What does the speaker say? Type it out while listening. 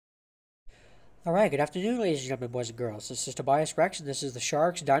All right, good afternoon, ladies and gentlemen, boys and girls. This is Tobias Rex, and this is the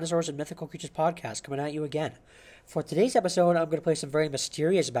Sharks, Dinosaurs, and Mythical Creatures podcast coming at you again. For today's episode, I'm going to play some very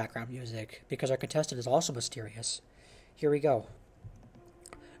mysterious background music because our contestant is also mysterious. Here we go.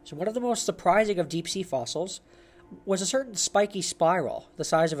 So, one of the most surprising of deep sea fossils was a certain spiky spiral the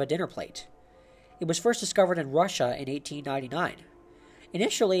size of a dinner plate. It was first discovered in Russia in 1899.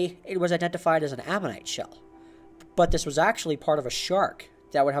 Initially, it was identified as an ammonite shell, but this was actually part of a shark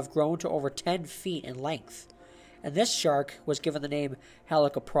that would have grown to over 10 feet in length. And this shark was given the name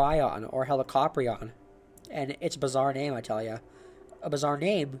Helicoprion or Helicoprion. And it's a bizarre name, I tell you. A bizarre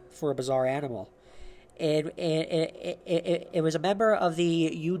name for a bizarre animal. It was a member of the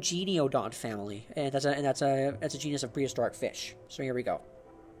Eugeniodont family, and that's a genus of prehistoric fish. So here we go.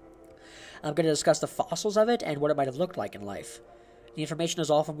 I'm going to discuss the fossils of it and what it might have looked like in life. The information is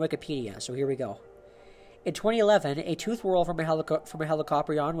all from Wikipedia, so here we go. In 2011, a tooth whorl from a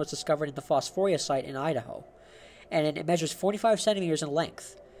Helicoprion was discovered in the Phosphoria site in Idaho, and it measures 45 centimeters in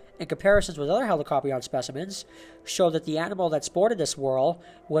length. And comparisons with other Helicoprion specimens show that the animal that sported this whorl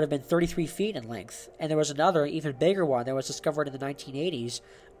would have been 33 feet in length, and there was another, even bigger one that was discovered in the 1980s,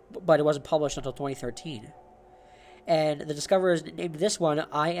 but it wasn't published until 2013. And the discoverers named this one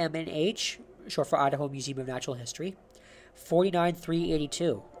IMNH, short for Idaho Museum of Natural History,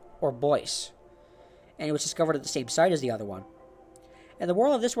 49382, or Boyce. And it was discovered at the same site as the other one. And the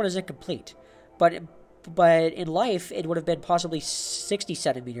whorl of this one is incomplete, but in life it would have been possibly 60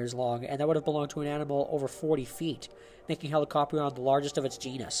 centimeters long, and that would have belonged to an animal over 40 feet, making Helicoprion the largest of its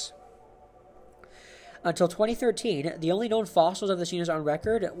genus. Until 2013, the only known fossils of this genus on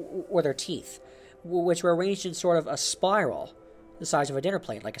record were their teeth, which were arranged in sort of a spiral, the size of a dinner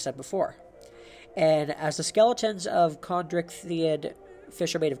plate, like I said before. And as the skeletons of chondrichthyid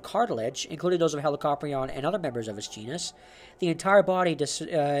fish are made of cartilage, including those of Helicoprion and other members of its genus, the entire body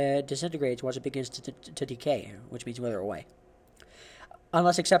disintegrates once it begins to decay, which means wither away,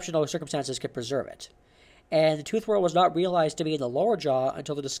 unless exceptional circumstances could preserve it. And the tooth whorl was not realized to be in the lower jaw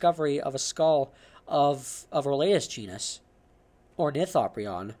until the discovery of a skull of Roleus genus,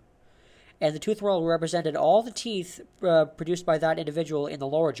 Ornithoprion. And the tooth whorl represented all the teeth produced by that individual in the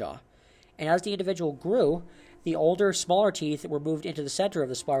lower jaw. And as the individual grew, the older, smaller teeth were moved into the center of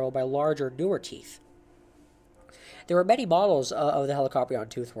the spiral by larger, newer teeth. There were many models of the Helicoprion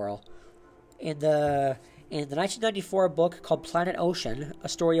tooth whorl. In the 1994 book called Planet Ocean, A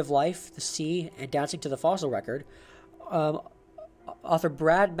Story of Life, the Sea, and Dancing to the Fossil Record, author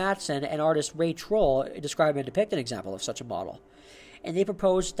Brad Matson and artist Ray Troll describe and depict an example of such a model. And they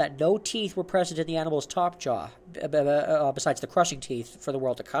proposed that no teeth were present in the animal's top jaw, besides the crushing teeth for the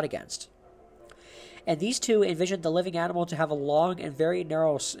whorl to cut against. And these two envisioned the living animal to have a long and very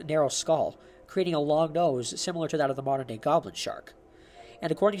narrow skull, creating a long nose similar to that of the modern-day goblin shark.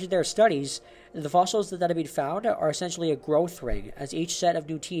 And according to their studies, the fossils that have been found are essentially a growth ring, as each set of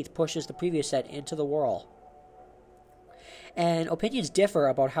new teeth pushes the previous set into the whorl. And opinions differ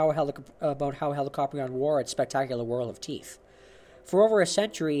about how Helicoprion wore its spectacular whorl of teeth. For over a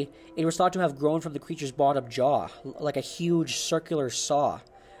century, it was thought to have grown from the creature's bottom jaw, like a huge circular saw,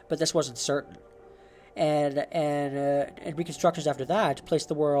 but this wasn't certain. And reconstructions after that placed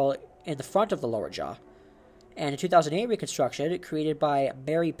the whorl in the front of the lower jaw. And a 2008 reconstruction, created by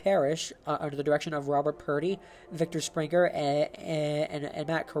Mary Parrish under the direction of Robert Purdy, Victor Springer, and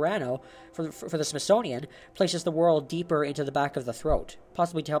Matt Carano for the Smithsonian, places the whorl deeper into the back of the throat,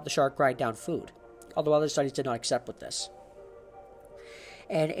 possibly to help the shark grind down food, although other studies did not accept with this.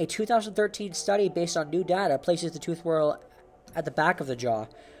 And a 2013 study based on new data places the tooth whorl at the back of the jaw,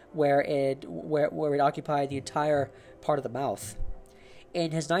 where it occupied the entire part of the mouth.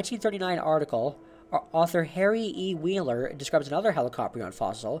 In his 1939 article, author Harry E. Wheeler describes another Helicoprion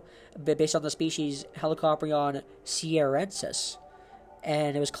fossil based on the species Helicoprion sierrensis,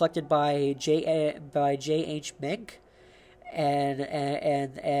 and it was collected by J.H. Menck, and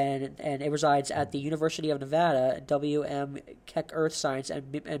it resides at the University of Nevada W.M. Keck Earth Science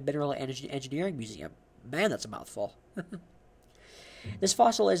and Mineral Engineering Museum. Man, that's a mouthful. This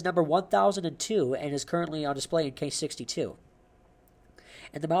fossil is number 1002 and is currently on display in Case 62.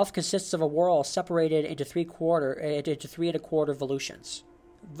 And the mouth consists of a whorl separated into 3 3¼ volutions.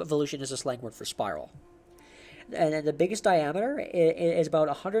 Volution is a slang word for spiral. And the biggest diameter is about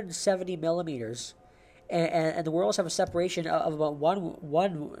 170 millimeters, and the whorls have a separation of about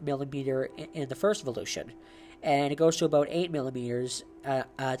 1 millimeter in the first volution, and it goes to about 8 millimeters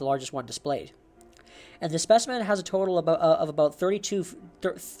at the largest one displayed. And the specimen has a total of about 32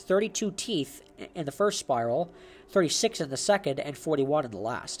 teeth in the first spiral, 36 in the second, and 41 in the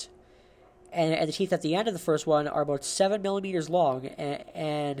last. And the teeth at the end of the first one are about 7 millimeters long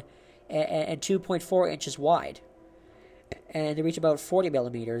and and 2.4 inches wide. And they reach about 40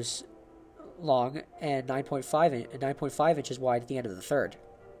 millimeters long and 9.5 inches wide at the end of the third.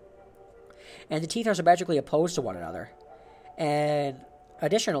 And the teeth are symmetrically opposed to one another. And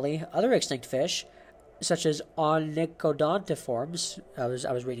additionally, other extinct fish, such as Onychodontiforms, I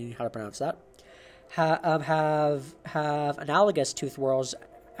was reading how to pronounce that, have analogous tooth whorls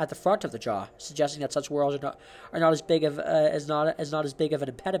at the front of the jaw, suggesting that such whorls are not as big of an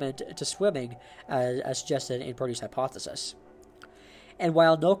impediment to swimming as suggested in Purdy's hypothesis. And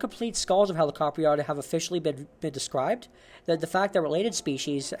while no complete skulls of Helicoprion have officially been described, the fact that related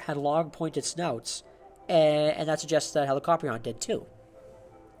species had long pointed snouts, and that suggests that Helicoprion did too.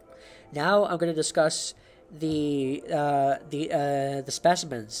 Now I'm going to discuss the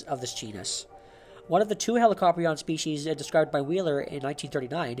specimens of this genus. One of the two Helicoprion species described by Wheeler in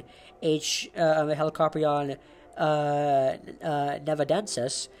 1939, Helicoprion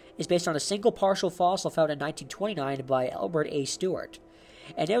nevadensis, is based on a single partial fossil found in 1929 by Albert A. Stewart,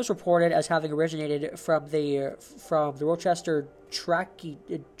 and it was reported as having originated from the Rochester trachyte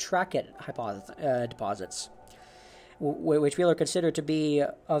deposits, which Wheeler considered to be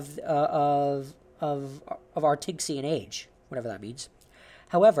of Artinxian age, whatever that means.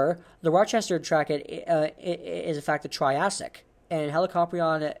 However, the Rochester trachyte is in fact a Triassic, and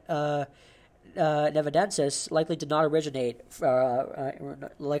Helicoprion nevadensis likely did not originate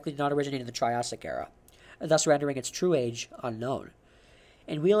in the Triassic era, thus rendering its true age unknown.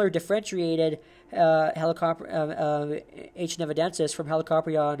 And Wheeler differentiated Helicoprion H. nevadensis from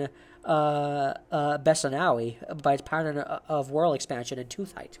Helicoprion bessonowi by its pattern of whorl expansion and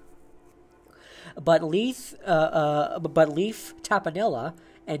tooth height. But Leif Tapanilla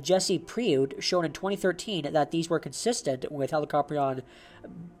and Jesse Preude shown in 2013 that these were consistent with Helicoprion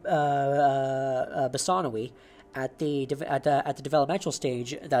bessonowi at the developmental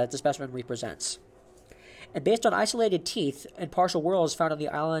stage that the specimen represents. And based on isolated teeth and partial whorls found on the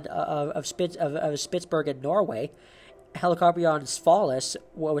island of Spitsbergen, Norway, Helicoprion sphalis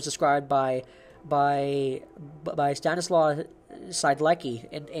was described by Stanislaw Siedlecki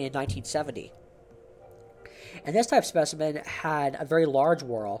in 1970. And this type of specimen had a very large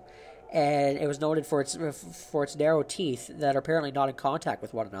whorl, and it was noted for its narrow teeth that are apparently not in contact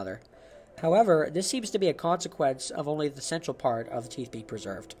with one another. However, this seems to be a consequence of only the central part of the teeth being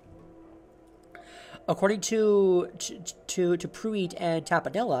preserved. According to Pruitt and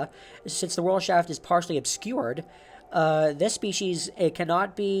Tapanilla, since the whorl shaft is partially obscured, this species it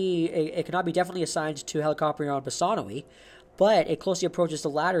cannot be definitely assigned to Helicoprion bessonowi, but it closely approaches the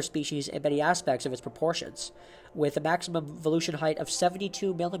latter species in many aspects of its proportions, with a maximum evolution height of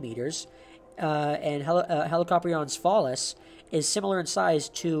 72 millimeters, and Helicoprion sphalis is similar in size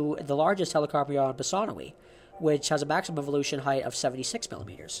to the largest Helicoprion bessonowi, which has a maximum evolution height of 76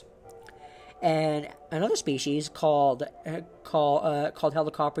 millimeters. And another species called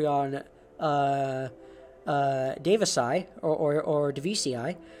Helicoprion davisi or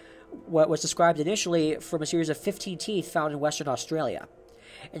davisi, what was described initially from a series of 15 teeth found in Western Australia.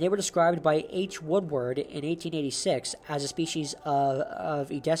 And they were described by H. Woodward in 1886 as a species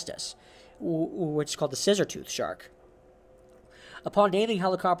of Edestus, which is called the scissor-tooth shark. Upon naming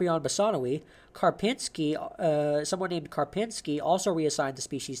Helicoprion bessonowi, someone named Karpinski also reassigned the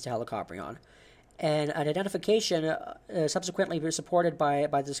species to Helicoprion, and an identification subsequently was supported by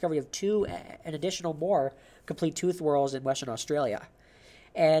the discovery of two and additional more complete tooth whorls in Western Australia.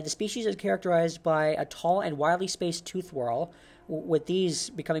 And the species is characterized by a tall and widely spaced tooth whorl, with these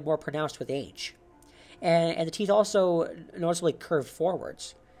becoming more pronounced with age. And the teeth also noticeably curve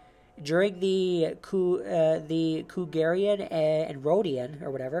forwards. During the Kruggerian and Rhodian,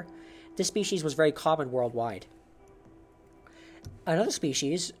 or whatever, this species was very common worldwide. Another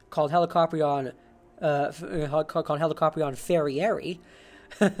species, called Helicoprion ferrieri,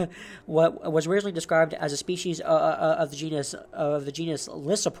 what was originally described as a species of the genus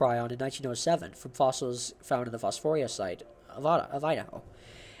Lysoprion in 1907 from fossils found in the Phosphoria site of Idaho.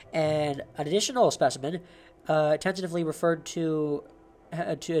 And an additional specimen, tentatively referred to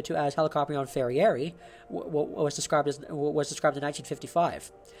as Helicoprion ferrieri, was described in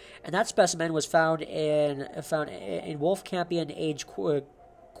 1955, and that specimen was found in Wolfcampian age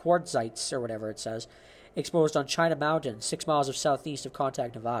quartzites, or whatever it says, exposed on China Mountain, 6 miles southeast of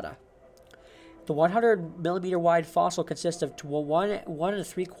Contact, Nevada. The 100 millimeter wide fossil consists of 1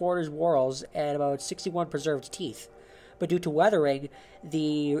 3/4 whorls and about 61 preserved teeth. But due to weathering,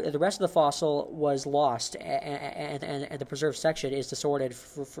 the rest of the fossil was lost, and the preserved section is distorted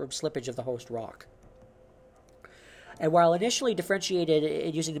from slippage of the host rock. And while initially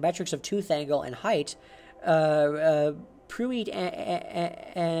differentiated using the metrics of tooth angle and height, Pruitt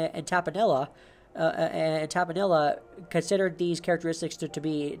and Tapanella considered these characteristics to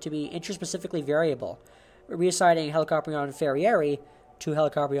be interspecifically variable, reassigning Helicoprion ferrieri to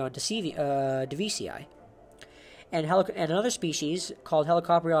Helicoprion devicii. And another species called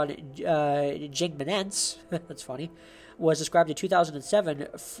Helicoprion jingmenense, that's funny, was described in 2007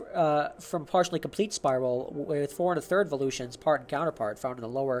 from partially complete spiral with 4 1/3 volutions, part and counterpart, found in the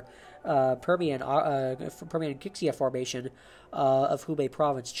lower Permian Qixia formation of Hubei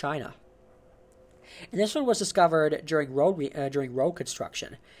Province, China. And this one was discovered during road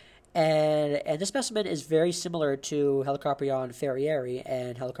construction. And this specimen is very similar to Helicoprion ferrieri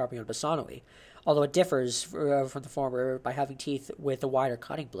and Helicoprion bassanoii, although it differs from the former by having teeth with a wider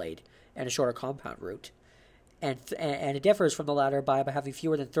cutting blade and a shorter compound root. And it differs from the latter by having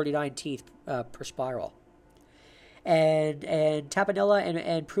fewer than 39 teeth per spiral. And Tapanella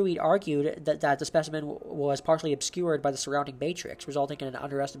and Pruitt argued that the specimen was partially obscured by the surrounding matrix, resulting in an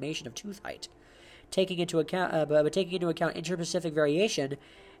underestimation of tooth height. Taking into account interspecific variation,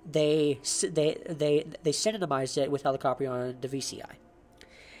 they synonymized it with Helicoprion devicii.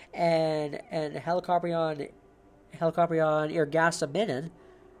 And Helicoprion ergasaminen,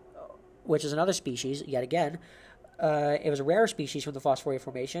 which is another species, yet again, it was a rare species from the Phosphoria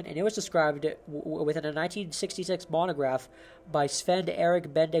Formation, and it was described within a 1966 monograph by Sven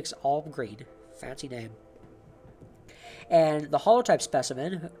Erik Bendix Almgreen. Fancy name. And the holotype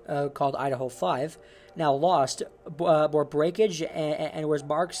specimen, called Idaho 5, now lost, bore breakage and was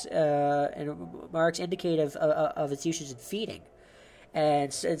marks indicative of its usage in feeding.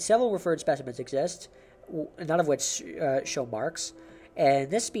 And several referred specimens exist, none of which show marks.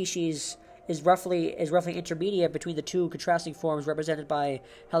 And this species is roughly intermediate between the two contrasting forms represented by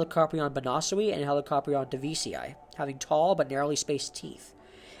Helicoprion bassanoii and Helicoprion devicii, having tall but narrowly spaced teeth.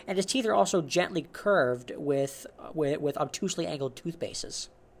 And his teeth are also gently curved with obtusely angled tooth bases.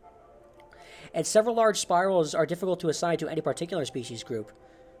 And several large spirals are difficult to assign to any particular species group,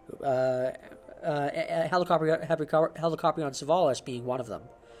 Helicoprion savalis being one of them.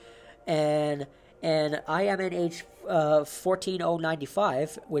 And IMNH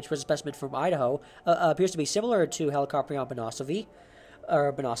 14095, which was a specimen from Idaho, appears to be similar to Helicoprion bassanoii,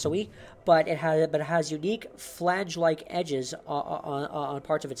 but it has unique flange-like edges on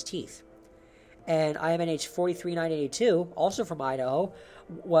parts of its teeth. And IMNH 43982, also from Idaho,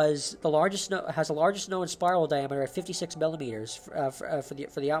 has the largest known spiral diameter at 56 millimeters for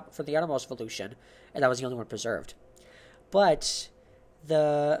the outermost volution, and that was the only one preserved. But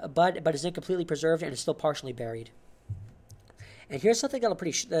is incompletely preserved and is still partially buried. And here's something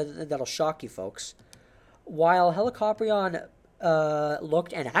that'll shock you folks. While Helicoprion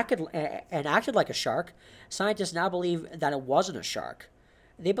looked and acted like a shark, scientists now believe that it wasn't a shark.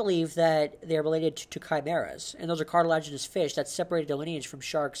 They believe that they are related to chimeras, and those are cartilaginous fish that separated their lineage from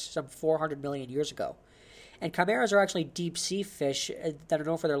sharks some 400 million years ago. And chimeras are actually deep-sea fish that are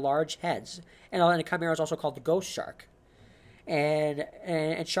known for their large heads, and a chimera is also called the ghost shark. And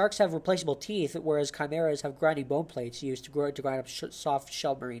sharks have replaceable teeth, whereas chimeras have grinding bone plates used to grind up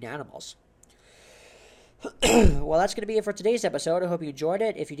soft-shelled marine animals. Well, that's going to be it for today's episode. I hope you enjoyed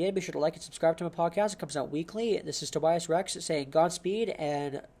it. If you did, be sure to like and subscribe to my podcast. It comes out weekly. This is Tobias Rex saying Godspeed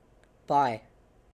and bye.